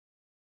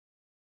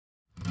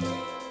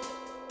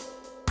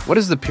What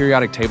is the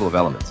periodic table of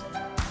elements?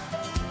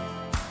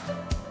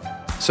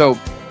 So,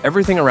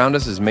 everything around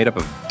us is made up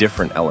of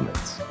different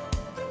elements.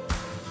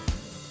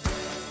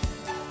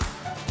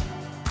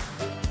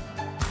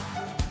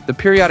 The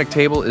periodic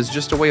table is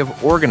just a way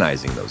of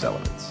organizing those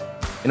elements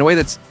in a way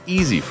that's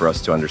easy for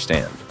us to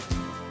understand.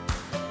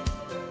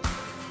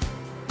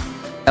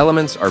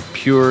 Elements are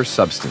pure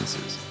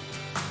substances.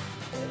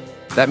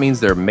 That means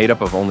they're made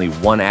up of only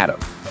one atom.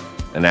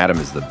 An atom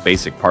is the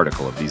basic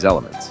particle of these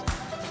elements.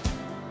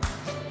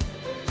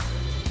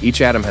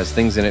 Each atom has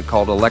things in it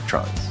called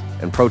electrons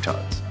and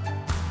protons.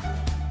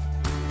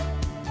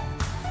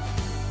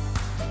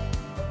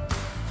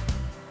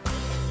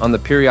 On the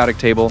periodic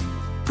table,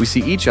 we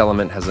see each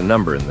element has a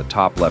number in the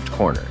top left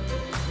corner.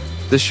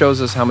 This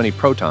shows us how many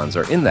protons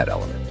are in that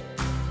element.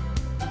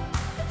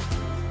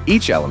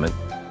 Each element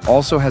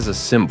also has a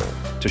symbol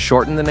to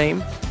shorten the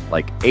name,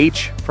 like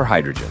H for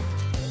hydrogen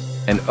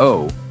and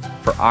O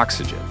for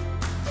oxygen.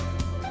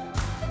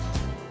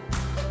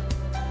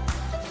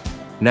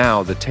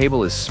 Now, the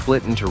table is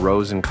split into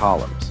rows and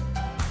columns.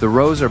 The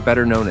rows are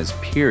better known as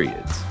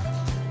periods,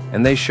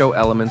 and they show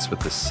elements with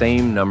the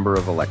same number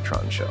of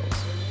electron shells.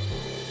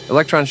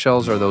 Electron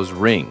shells are those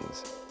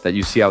rings that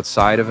you see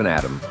outside of an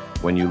atom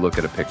when you look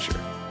at a picture.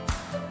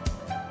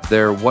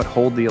 They're what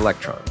hold the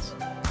electrons.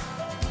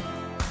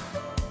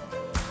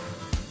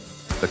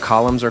 The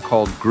columns are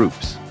called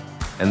groups,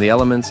 and the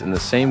elements in the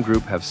same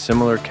group have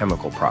similar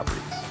chemical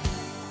properties.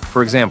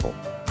 For example,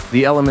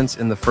 the elements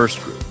in the first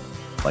group,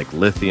 like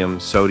lithium,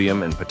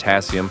 sodium, and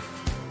potassium,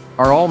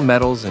 are all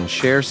metals and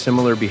share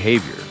similar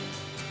behavior.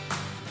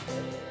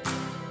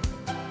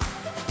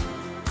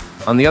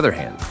 On the other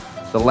hand,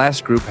 the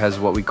last group has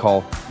what we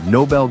call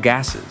noble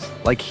gases,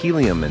 like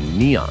helium and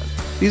neon.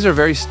 These are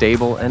very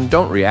stable and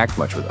don't react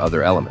much with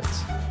other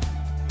elements.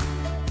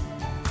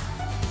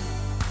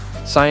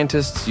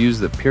 Scientists use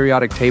the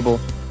periodic table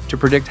to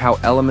predict how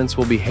elements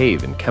will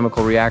behave in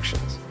chemical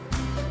reactions.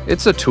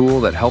 It's a tool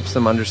that helps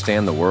them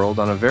understand the world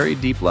on a very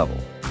deep level.